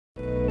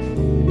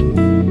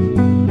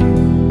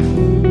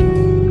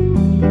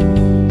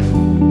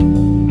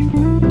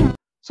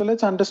So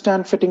let's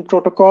understand fitting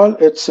protocol.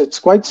 It's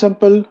quite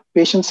simple.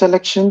 Patient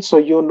selection. So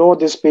you know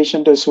this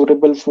patient is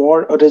suitable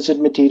for a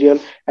rigid material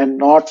and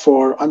not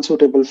for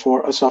unsuitable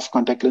for a soft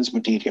contact lens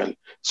material,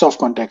 soft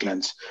contact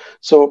lens.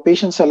 So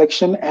patient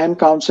selection and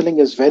counseling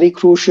is very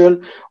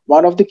crucial.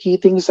 One of the key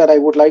things that I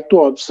would like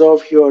to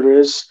observe here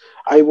is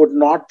I would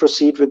not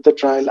proceed with the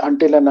trial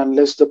until and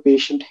unless the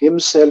patient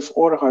himself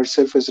or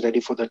herself is ready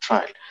for the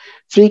trial.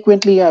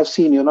 Frequently, I've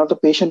seen, the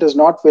patient is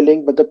not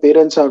willing, but the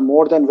parents are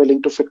more than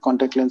willing to fit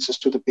contact lenses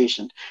to the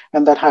patient.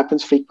 And that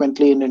happens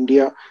frequently in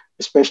India,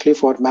 especially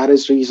for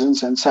marriage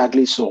reasons, and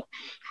sadly so.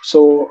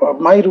 So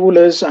my rule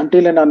is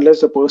until and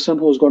unless the person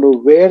who's going to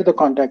wear the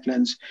contact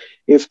lens,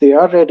 if they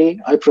are ready,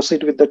 I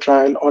proceed with the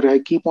trial or I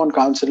keep on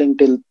counseling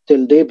till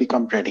they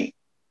become ready.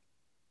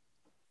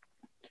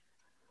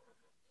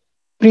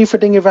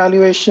 Pre-fitting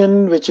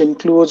evaluation, which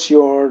includes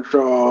your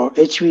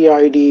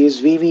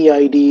HVIDs,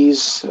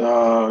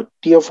 VVIDs,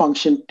 tear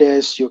function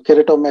tests, your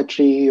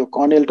keratometry, your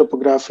corneal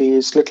topography,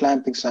 slit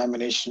lamp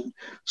examination.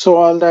 So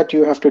all that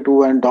you have to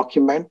do and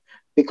document,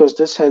 because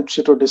this helps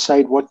you to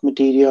decide what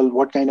material,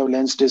 what kind of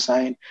lens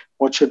design,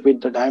 what should be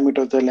the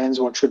diameter of the lens,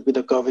 what should be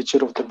the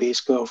curvature of the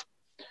base curve.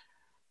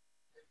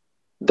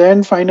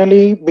 Then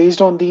finally,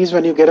 based on these,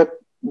 when you get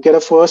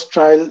a first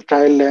trial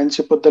lens,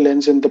 you put the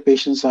lens in the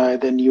patient's eye,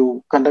 then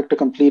you conduct a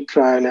complete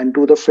trial and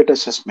do the fit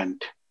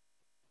assessment.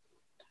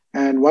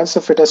 And once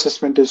the fit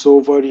assessment is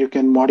over, you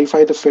can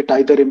modify the fit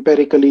either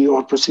empirically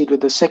or proceed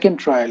with the second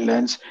trial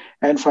lens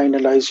and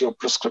finalize your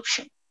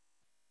prescription.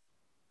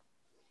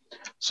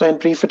 So in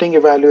pre-fitting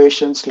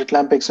evaluation, slit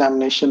lamp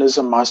examination is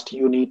a must.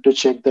 You need to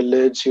check the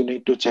lids, you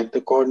need to check the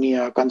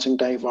cornea,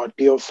 conjunctiva,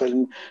 tear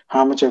film,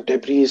 how much of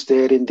debris is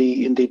there in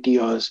the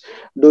tears.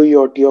 Do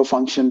your tear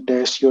function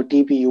test, your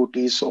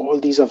TPUTs. So all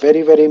these are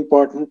very, very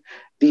important.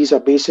 These are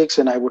basics,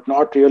 and I would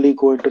not really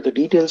go into the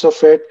details of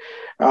it.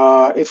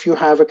 If you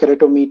have a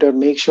keratometer,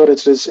 make sure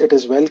it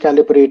is well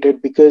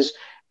calibrated, because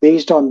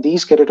based on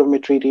these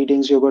keratometry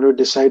readings, you're going to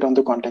decide on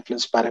the contact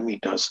lens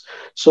parameters.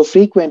 So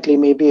frequently,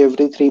 maybe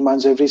every 3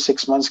 months, every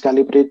 6 months,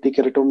 calibrate the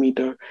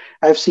keratometer.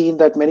 I've seen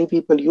that many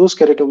people use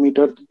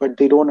keratometer, but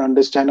they don't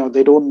understand or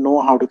they don't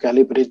know how to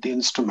calibrate the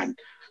instrument.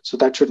 So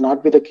that should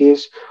not be the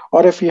case.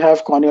 Or if you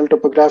have corneal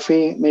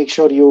topography, make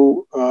sure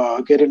you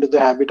get into the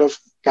habit of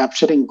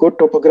capturing good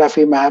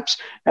topography maps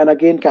and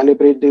again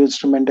calibrate the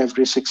instrument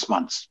every 6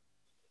 months.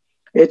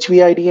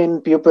 HVID in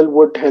pupil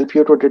would help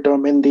you to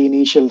determine the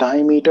initial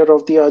diameter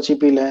of the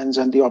RGP lens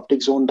and the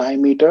optic zone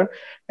diameter,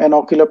 and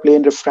ocular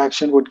plane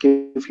refraction would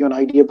give you an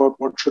idea about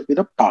what should be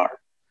the power.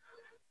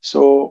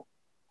 So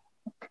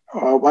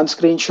one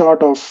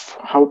screenshot of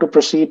how to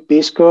proceed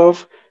base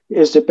curve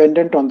is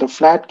dependent on the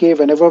flat K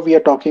whenever we are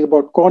talking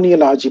about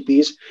corneal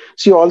RGPs.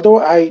 See, although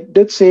I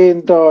did say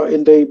in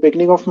the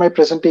beginning of my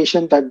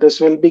presentation that this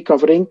will be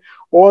covering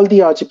all the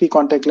RGP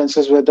contact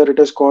lenses, whether it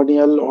is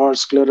corneal or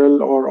scleral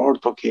or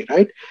ortho K,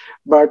 right?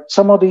 But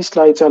some of these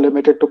slides are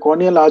limited to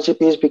corneal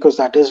RGPs because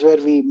that is where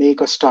we make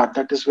a start.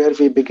 That is where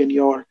we begin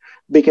our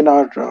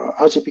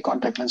RGP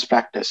contact lens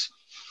practice.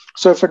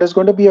 So if it is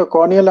going to be a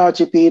corneal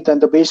RGP, then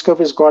the base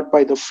curve is got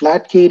by the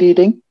flat K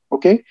reading,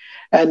 okay?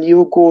 And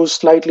you go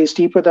slightly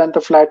steeper than the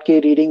flat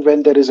K reading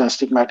when there is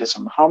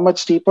astigmatism. How much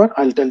steeper?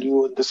 I'll tell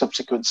you in the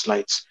subsequent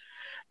slides.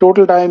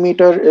 Total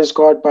diameter is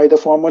got by the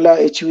formula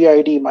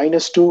HVID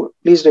 -2.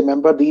 Please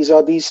remember, these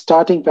are the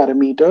starting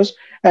parameters,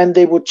 and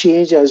they would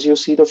change as you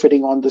see the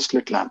fitting on the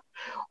slit lamp.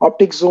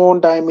 Optic zone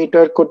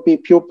diameter could be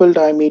pupil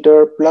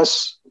diameter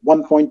plus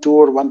 1.2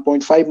 or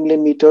 1.5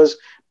 millimeters,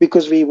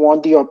 because we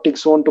want the optic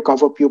zone to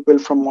cover pupil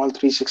from all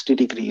 360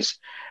 degrees.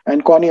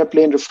 And corneal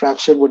plane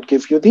refraction would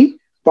give you the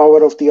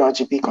power of the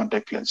RGP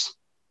contact lens.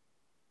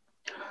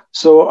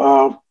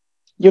 So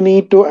you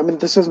need to, I mean,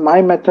 this is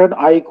my method.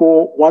 I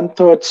go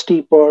 1/3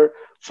 steeper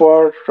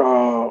for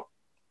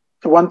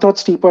 1/3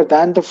 steeper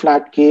than the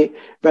flat K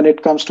when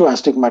it comes to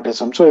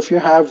astigmatism. So if you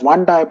have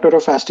 1 diopter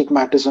of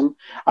astigmatism,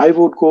 I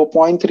would go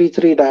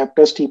 0.33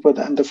 diopter steeper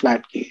than the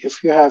flat K.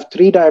 If you have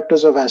 3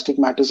 diopters of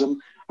astigmatism,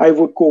 I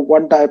would go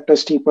 1 diopter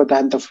steeper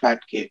than the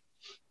flat K.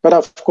 But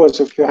of course,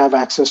 if you have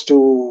access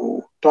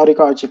to toric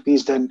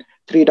RGPs, then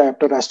 3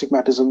 diopter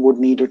astigmatism would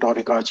need a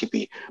toric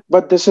RGP.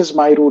 But this is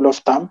my rule of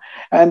thumb.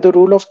 And the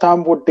rule of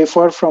thumb would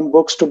differ from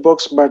books to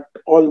books, but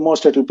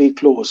almost it will be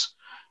close.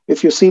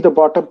 If you see the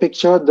bottom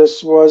picture,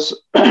 this was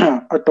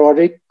a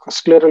toric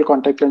scleral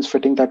contact lens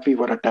fitting that we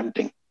were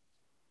attempting.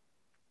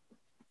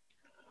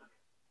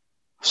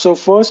 So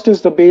first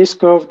is the base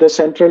curve, the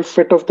central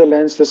fit of the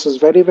lens. This is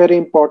very, very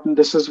important.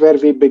 This is where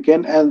we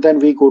begin, and then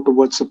we go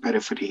towards the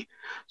periphery.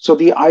 So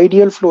the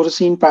ideal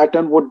fluorescein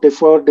pattern would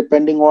differ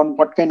depending on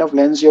what kind of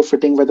lens you're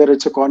fitting, whether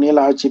it's a corneal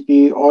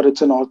RGP or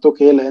it's an ortho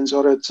K lens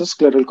or it's a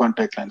scleral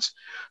contact lens.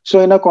 So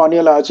in a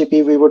corneal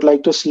RGP, we would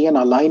like to see an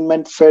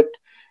alignment fit.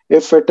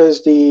 If it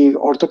is the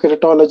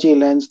orthokeratology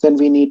lens, then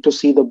we need to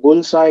see the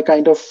bullseye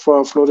kind of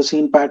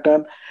fluorescein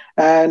pattern.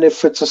 And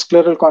if it's a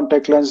scleral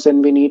contact lens,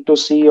 then we need to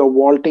see a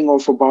vaulting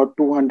of about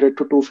 200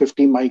 to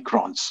 250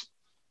 microns.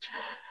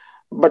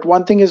 But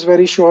one thing is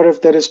very sure,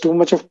 if there is too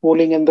much of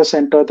pooling in the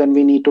center, then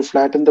we need to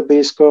flatten the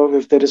base curve.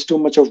 If there is too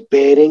much of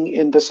bearing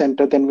in the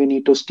center, then we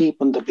need to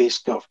steepen the base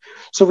curve.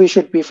 So we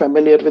should be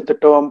familiar with the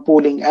term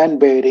pooling and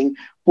bearing.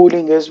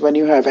 Pooling is when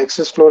you have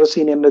excess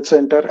fluorescein in the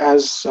center,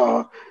 as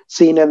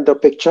seen in the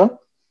picture,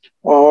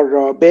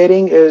 or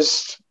bearing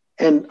is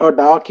in a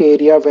dark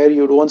area where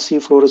you don't see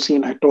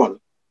fluorescein at all.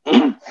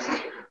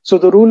 So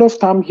the rule of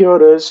thumb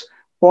here is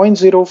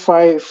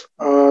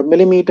 0.05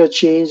 millimeter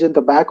change in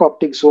the back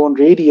optic zone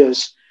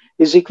radius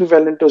is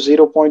equivalent to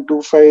 0.25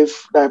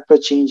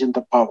 diopter change in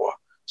the power.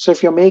 So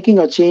if you're making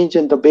a change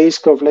in the base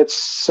curve, let's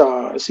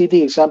see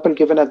the example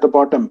given at the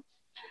bottom.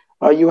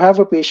 You have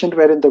a patient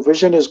wherein the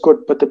vision is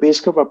good, but the base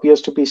curve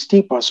appears to be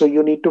steeper, so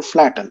you need to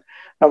flatten.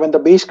 Now, when the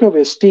base curve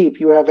is steep,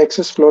 you have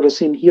excess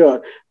fluorescein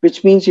here,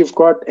 which means you've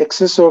got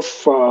excess of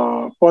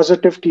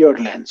positive tear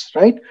lens,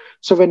 right?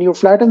 So when you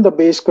flatten the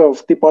base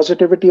curve, the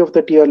positivity of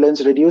the tear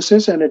lens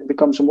reduces and it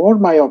becomes more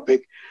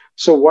myopic.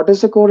 So what is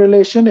the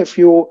correlation? If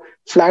you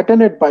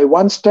flatten it by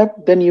one step,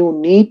 then you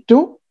need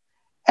to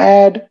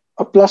add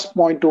a plus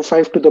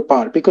 0.25 to the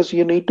power, because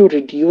you need to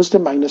reduce the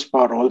minus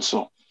power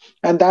also.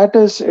 And that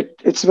is,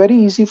 it's very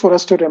easy for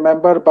us to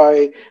remember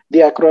by the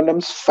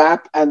acronyms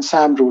FAP and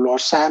SAM rule, or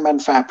SAM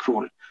and FAP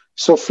rule.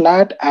 So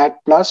flat, add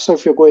plus. So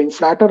if you're going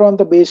flatter on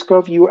the base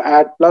curve, you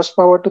add plus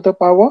power to the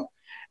power.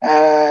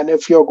 And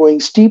if you're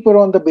going steeper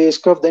on the base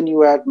curve, then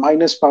you add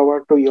minus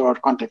power to your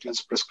contact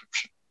lens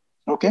prescription.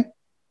 Okay.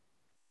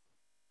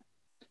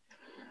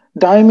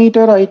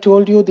 Diameter, I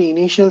told you the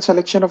initial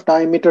selection of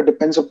diameter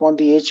depends upon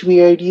the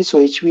HVID. So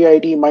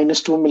HVID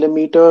minus 2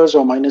 millimeters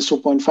or minus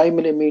 2.5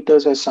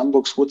 millimeters, as some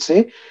books would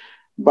say.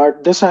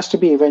 But this has to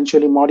be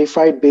eventually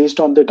modified based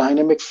on the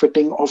dynamic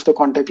fitting of the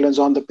contact lens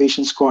on the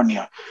patient's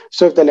cornea.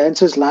 So if the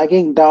lens is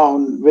lagging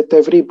down with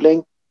every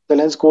blink, the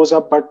lens goes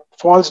up but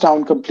falls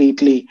down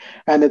completely,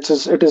 and it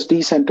is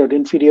decentered,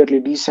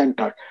 inferiorly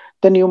decentered,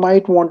 then you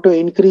might want to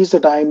increase the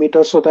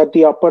diameter so that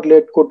the upper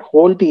lid could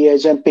hold the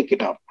edge and pick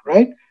it up,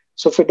 right?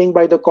 So fitting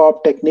by the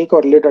Cobb technique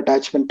or lid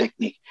attachment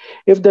technique.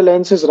 If the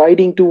lens is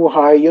riding too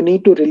high, you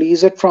need to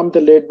release it from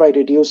the lid by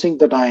reducing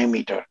the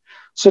diameter.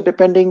 So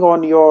depending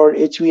on your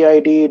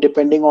HVID,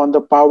 depending on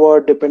the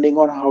power, depending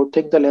on how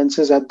thick the lens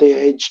is at the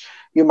edge,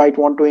 you might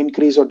want to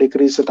increase or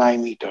decrease the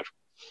diameter.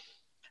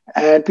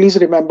 And please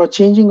remember,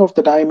 changing of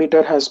the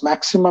diameter has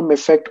maximum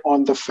effect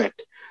on the fit.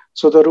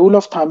 So the rule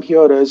of thumb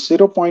here is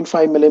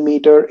 0.5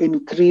 millimeter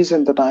increase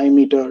in the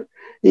diameter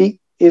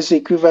is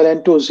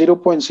equivalent to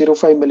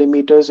 0.05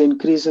 millimeters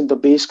increase in the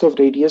base curve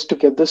radius to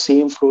get the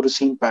same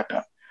fluorescein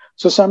pattern.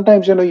 So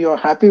sometimes, you're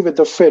happy with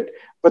the fit,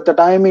 but the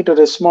diameter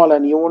is small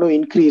and you want to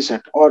increase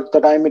it, or the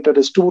diameter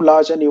is too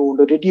large and you want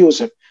to reduce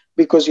it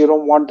because you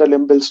don't want the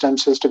limbal stem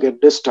cells to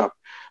get disturbed.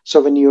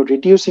 So when you're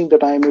reducing the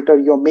diameter,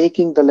 you're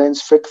making the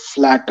lens fit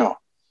flatter.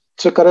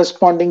 So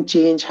corresponding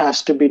change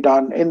has to be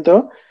done in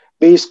the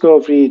base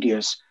curve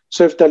radius.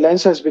 So if the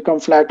lens has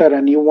become flatter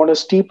and you want to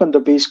steepen the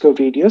base curve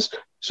radius,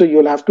 so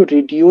you'll have to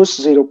reduce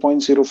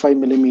 0.05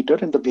 millimeter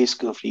in the base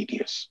curve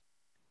radius.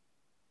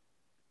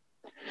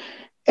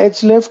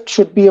 Edge lift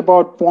should be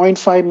about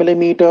 0.5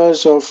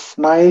 millimeters of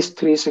nice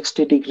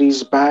 360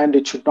 degrees band.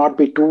 It should not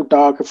be too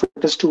dark. If it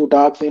is too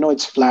dark, we know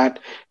it's flat.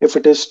 If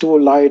it is too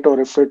light, or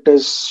if it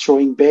is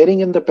showing bearing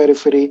in the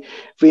periphery,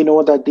 we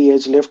know that the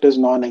edge lift is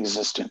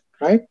non-existent,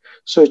 right?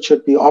 So it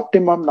should be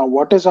optimum. Now,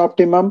 what is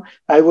optimum?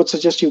 I would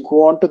suggest you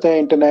go onto the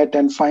internet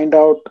and find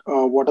out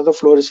what are the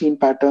fluorescein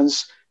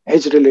patterns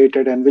edge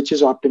related and which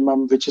is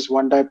optimum, which is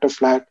 1 diopter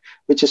flat,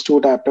 which is 2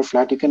 diopter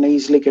flat. You can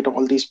easily get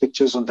all these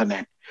pictures on the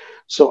net.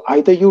 So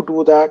either you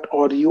do that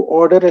or you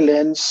order a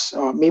lens,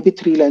 maybe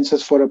 3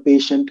 lenses for a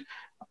patient,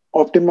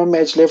 optimum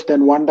edge lift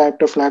and 1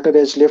 diopter flatter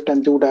edge lift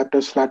and 2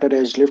 diopters flatter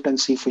edge lift, and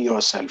see for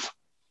yourself.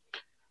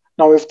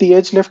 Now, if the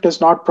edge lift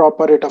is not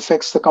proper, it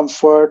affects the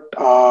comfort,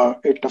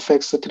 it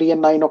affects the 3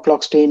 and 9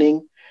 o'clock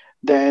staining,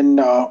 then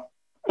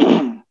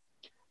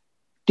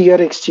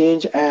tear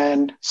exchange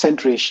and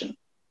centration.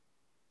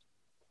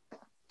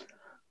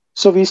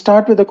 So we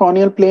start with the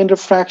corneal plane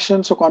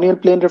refraction. So corneal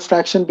plane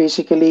refraction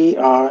basically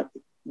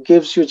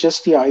gives you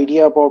just the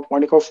idea about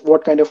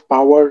what kind of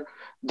power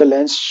the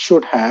lens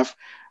should have.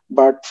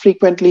 But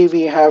frequently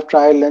we have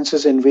trial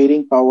lenses in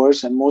varying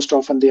powers, and most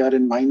often they are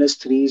in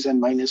 -3s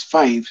and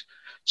 -5s.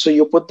 So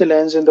you put the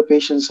lens in the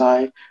patient's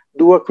eye,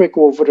 do a quick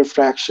over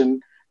refraction,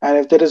 and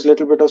if there is a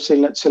little bit of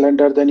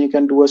cylinder, then you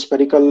can do a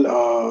spherical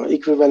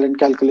equivalent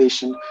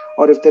calculation.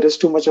 Or if there is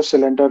too much of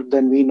cylinder,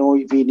 then we know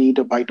we need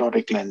a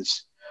bitoric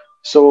lens.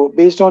 So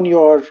based on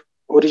your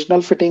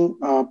original fitting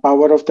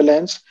power of the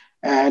lens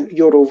and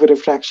your over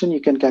refraction,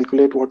 you can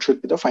calculate what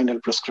should be the final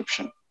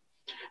prescription.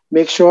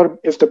 Make sure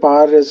if the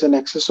power is in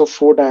excess of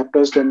 4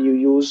 diopters, then you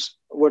use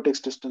vertex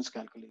distance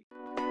calculation.